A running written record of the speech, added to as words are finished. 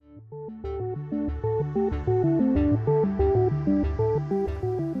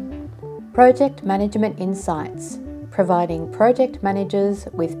Project Management Insights, providing project managers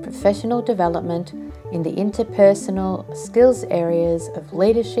with professional development in the interpersonal skills areas of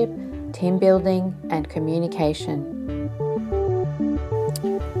leadership, team building, and communication.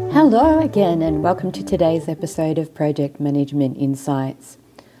 Hello again, and welcome to today's episode of Project Management Insights.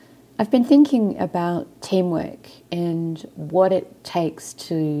 I've been thinking about teamwork and what it takes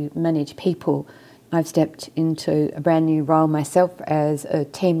to manage people. I've stepped into a brand new role myself as a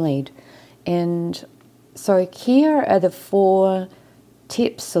team lead. And so here are the 4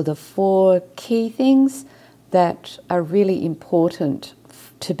 tips or the 4 key things that are really important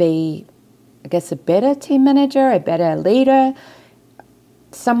to be, I guess, a better team manager, a better leader,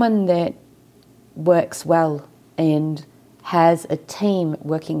 someone that works well and has a team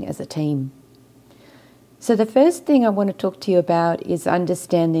working as a team. So the first thing I want to talk to you about is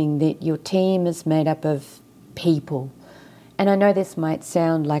understanding that your team is made up of people. And I know this might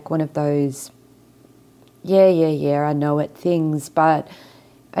sound like one of those, I know it things, but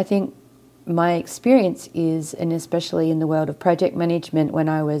I think my experience is, and especially in the world of project management, when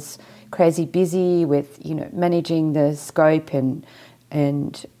I was crazy busy with, managing the scope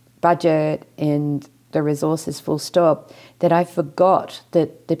and budget and the resources full stop, that I forgot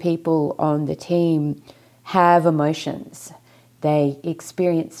that the people on the team have emotions. They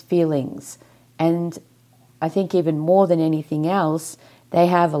experience feelings, and I think even more than anything else, they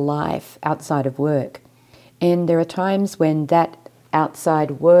have a life outside of work. And there are times when that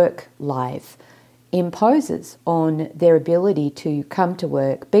outside work life imposes on their ability to come to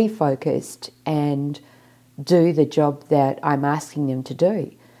work, be focused, and do the job that I'm asking them to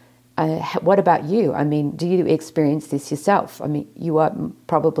do. What about you? Do you experience this yourself? You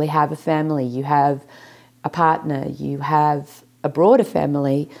probably have a family, you have a partner, you have a broader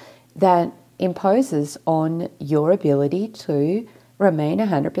family that imposes on your ability to remain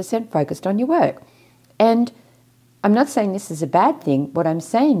 100% focused on your work. And I'm not saying this is a bad thing. What I'm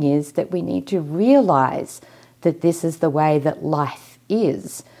saying is that we need to realize that this is the way that life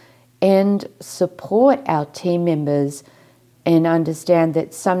is and support our team members and understand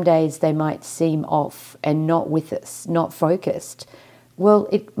that some days they might seem off and not with us, not focused. Well,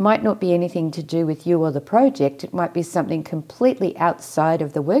 it might not be anything to do with you or the project. It might be something completely outside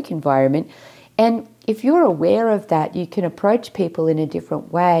of the work environment. And if you're aware of that, you can approach people in a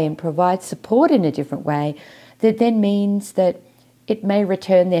different way and provide support in a different way. That then means that it may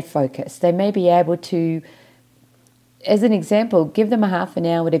return their focus. They may be able to, as an example, give them a half an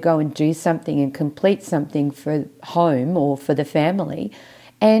hour to go and do something and complete something for home or for the family.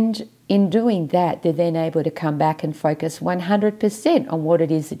 And in doing that, they're then able to come back and focus 100% on what it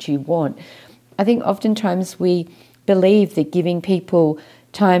is that you want. I think oftentimes we believe that giving people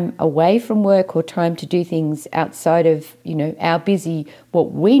time away from work or time to do things outside of, our busy,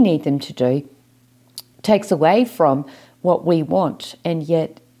 what we need them to do, takes away from what we want. And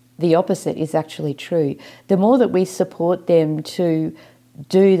yet the opposite is actually true. The more that we support them to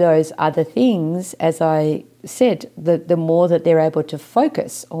do those other things, as I said, the more that they're able to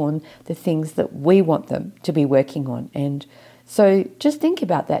focus on the things that we want them to be working on. And so just think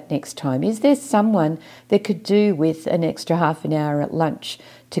about that next time. Is there someone that could do with an extra half an hour at lunch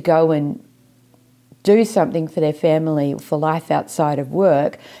to go and do something for their family, for life outside of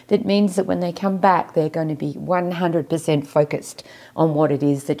work, that means that when they come back, they're going to be 100% focused on what it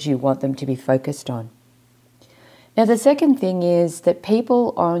is that you want them to be focused on? Now, the second thing is that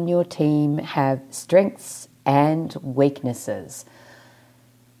people on your team have strengths and weaknesses.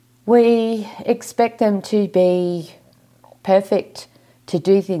 We expect them to be perfect, to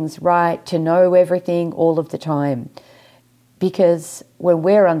do things right, to know everything all of the time. Because when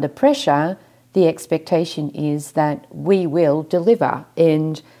we're under pressure, the expectation is that we will deliver.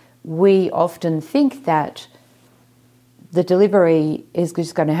 And we often think that the delivery is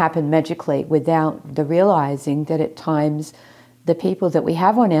just going to happen magically without the realizing that at times the people that we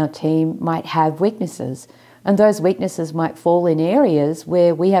have on our team might have weaknesses. And those weaknesses might fall in areas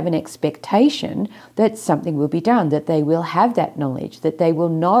where we have an expectation that something will be done, that they will have that knowledge, that they will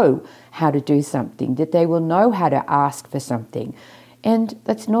know how to do something, that they will know how to ask for something. And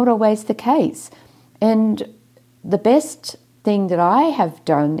that's not always the case. And the best thing that I have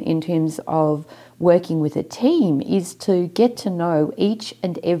done in terms of working with a team is to get to know each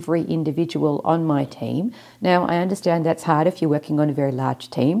and every individual on my team. Now, I understand that's hard if you're working on a very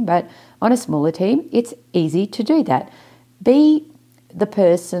large team, but on a smaller team, it's easy to do that. Be the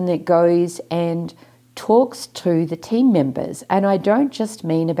person that goes and talks to the team members. And I don't just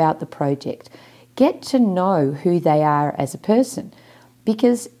mean about the project. Get to know who they are as a person.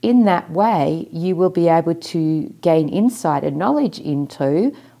 because in that way you will be able to gain insight and knowledge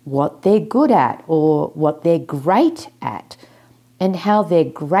into what they're good at or what they're great at, and how their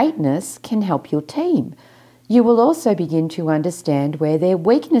greatness can help your team. You will also begin to understand where their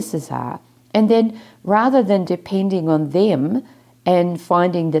weaknesses are. And then rather than depending on them and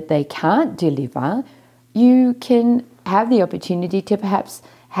finding that they can't deliver, you can have the opportunity to perhaps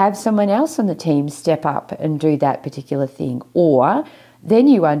have someone else on the team step up and do that particular thing. Or then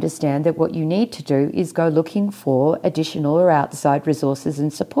you understand that what you need to do is go looking for additional or outside resources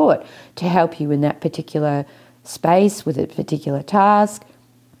and support to help you in that particular space with a particular task.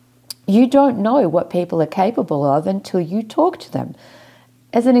 You don't know what people are capable of until you talk to them.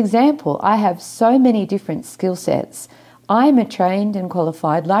 As an example, I have so many different skill sets. I'm a trained and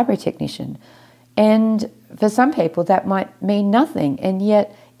qualified library technician, and for some people that might mean nothing, and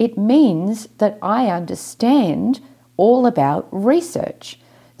yet it means that I understand all about research.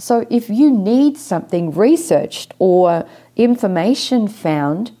 So if you need something researched or information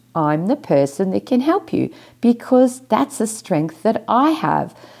found, I'm the person that can help you, because that's a strength that I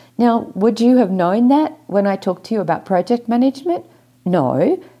have. Now, would you have known that when I talked to you about project management?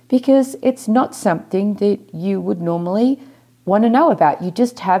 No, because it's not something that you would normally want to know about. You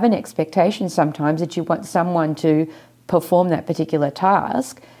just have an expectation sometimes that you want someone to perform that particular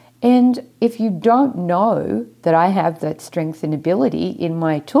task. And if you don't know that I have that strength and ability in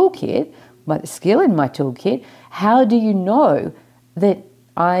my toolkit, my skill in my toolkit, how do you know that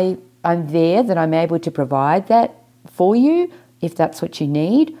I'm there, that I'm able to provide that for you if that's what you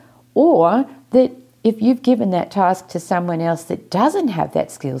need? Or that if you've given that task to someone else that doesn't have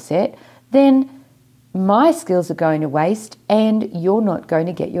that skill set, then my skills are going to waste and you're not going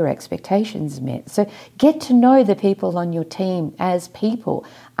to get your expectations met. So get to know the people on your team as people,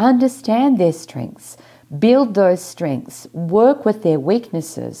 understand their strengths, build those strengths, work with their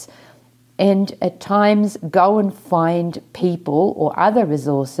weaknesses, and at times go and find people or other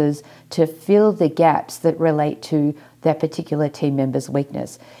resources to fill the gaps that relate to that particular team member's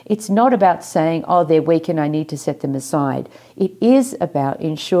weakness. It's not about saying, oh, they're weak and I need to set them aside. It is about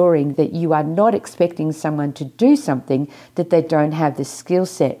ensuring that you are not expecting someone to do something that they don't have the skill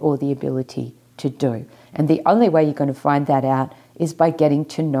set or the ability to do. And the only way you're going to find that out is by getting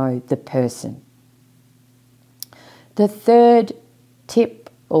to know the person. The third tip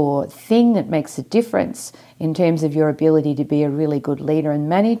or thing that makes a difference in terms of your ability to be a really good leader and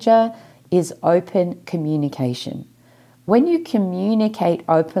manager is open communication. When you communicate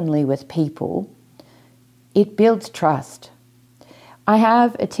openly with people, it builds trust. I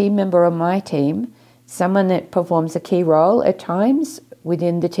have a team member on my team, someone that performs a key role at times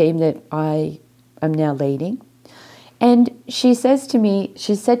within the team that I am now leading. And she said to me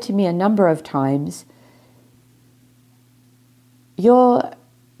a number of times, you're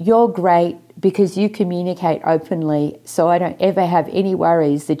great because you communicate openly, so I don't ever have any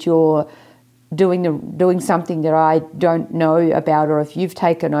worries that you're doing something that I don't know about, or if you've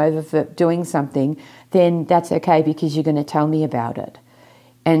taken over for doing something, then that's okay because you're going to tell me about it.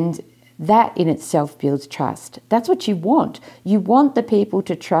 And that in itself builds trust. That's what you want. You want the people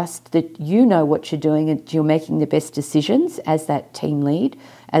to trust that you know what you're doing and you're making the best decisions as that team lead,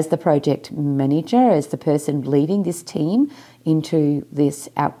 as the project manager, as the person leading this team into this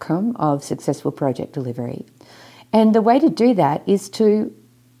outcome of successful project delivery. And the way to do that is to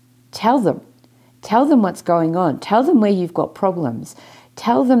tell them what's going on. Tell them where you've got problems.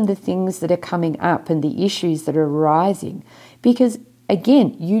 Tell them the things that are coming up and the issues that are arising. Because,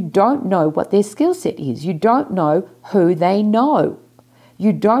 again, you don't know what their skill set is. You don't know who they know.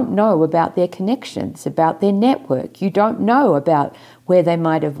 You don't know about their connections, about their network. You don't know about where they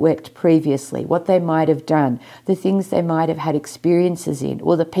might have worked previously, what they might have done, the things they might have had experiences in,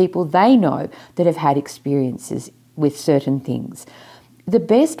 or the people they know that have had experiences with certain things. The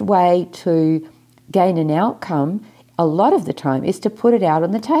best way to gain an outcome a lot of the time is to put it out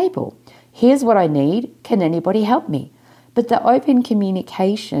on the table. Here's what I need. Can anybody help me? But the open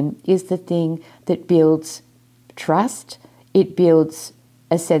communication is the thing that builds trust. It builds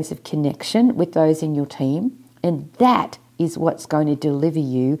a sense of connection with those in your team. And that is what's going to deliver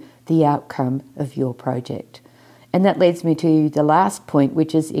you the outcome of your project. And that leads me to the last point,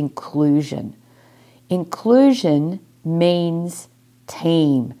 which is inclusion. Inclusion means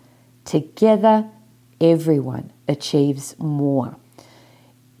team. Together, everyone achieves more.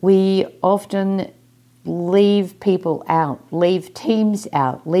 We often leave people out, leave teams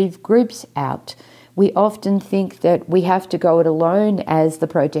out, leave groups out. We often think that we have to go it alone as the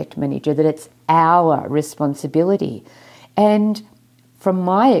project manager, that it's our responsibility. And from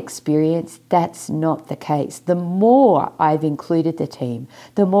my experience, that's not the case. The more I've included the team,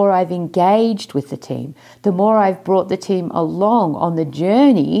 the more I've engaged with the team, the more I've brought the team along on the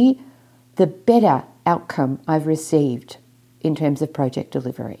journey, the better outcome I've received in terms of project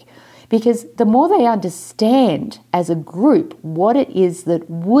delivery. Because the more they understand as a group what it is that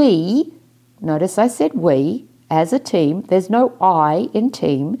we, notice I said we, as a team, there's no I in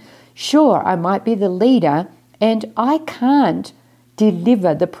team. Sure, I might be the leader and I can't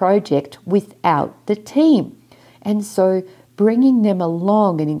deliver the project without the team. And so bringing them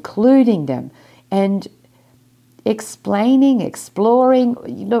along and including them and explaining, exploring,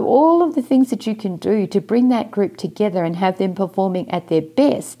 all of the things that you can do to bring that group together and have them performing at their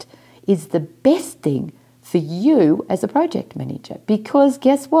best is the best thing for you as a project manager. Because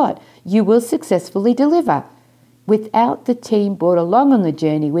guess what? You will successfully deliver. Without the team brought along on the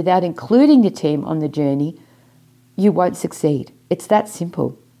journey, without including the team on the journey, you won't succeed. It's that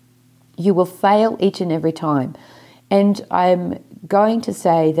simple. You will fail each and every time. And I'm going to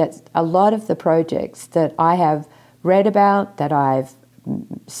say that a lot of the projects that I have read about, that I've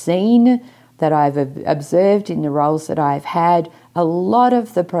seen, that I've observed in the roles that I've had, a lot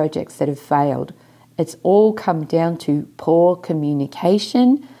of the projects that have failed, it's all come down to poor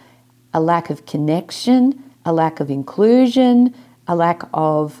communication, a lack of connection, a lack of inclusion, a lack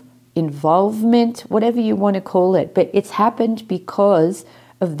of involvement, whatever you want to call it. But it's happened because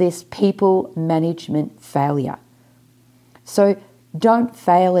of this people management failure. So don't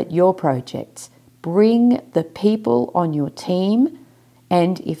fail at your projects. Bring the people on your team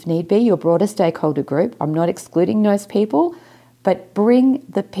and, if need be, your broader stakeholder group. I'm not excluding those people, but bring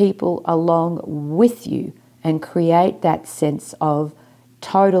the people along with you and create that sense of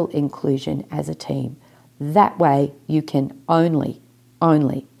total inclusion as a team. That way you can only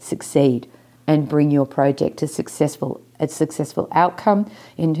succeed and bring your project to a successful outcome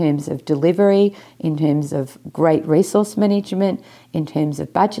in terms of delivery, in terms of great resource management, in terms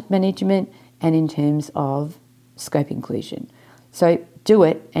of budget management, and in terms of scope inclusion. So do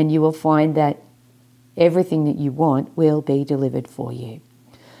it and you will find that everything that you want will be delivered for you.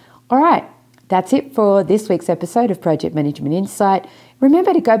 All right, that's it for this week's episode of Project Management Insight.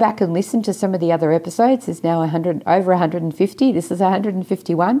 Remember to go back and listen to some of the other episodes. There's now over 150. This is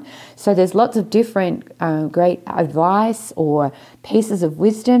 151. So there's lots of different great advice or pieces of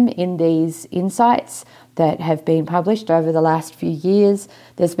wisdom in these insights that have been published over the last few years.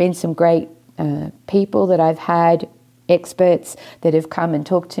 There's been some great people that I've had, experts that have come and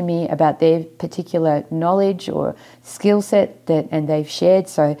talked to me about their particular knowledge or skill set and they've shared.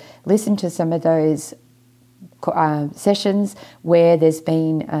 So listen to some of those sessions where there's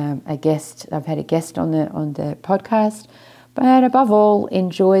been a guest. I've had a guest on the podcast. But above all,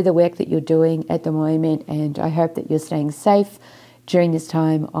 enjoy the work that you're doing at the moment, and I hope that you're staying safe during this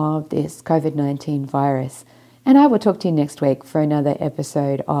time of this COVID-19 virus. And I will talk to you next week for another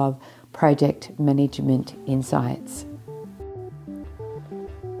episode of Project Management Insights.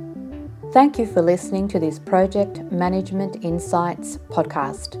 Thank you for listening to this Project Management Insights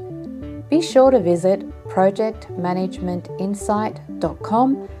podcast. Be sure to visit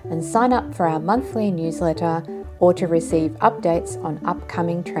projectmanagementinsight.com and sign up for our monthly newsletter or to receive updates on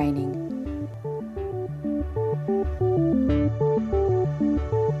upcoming training.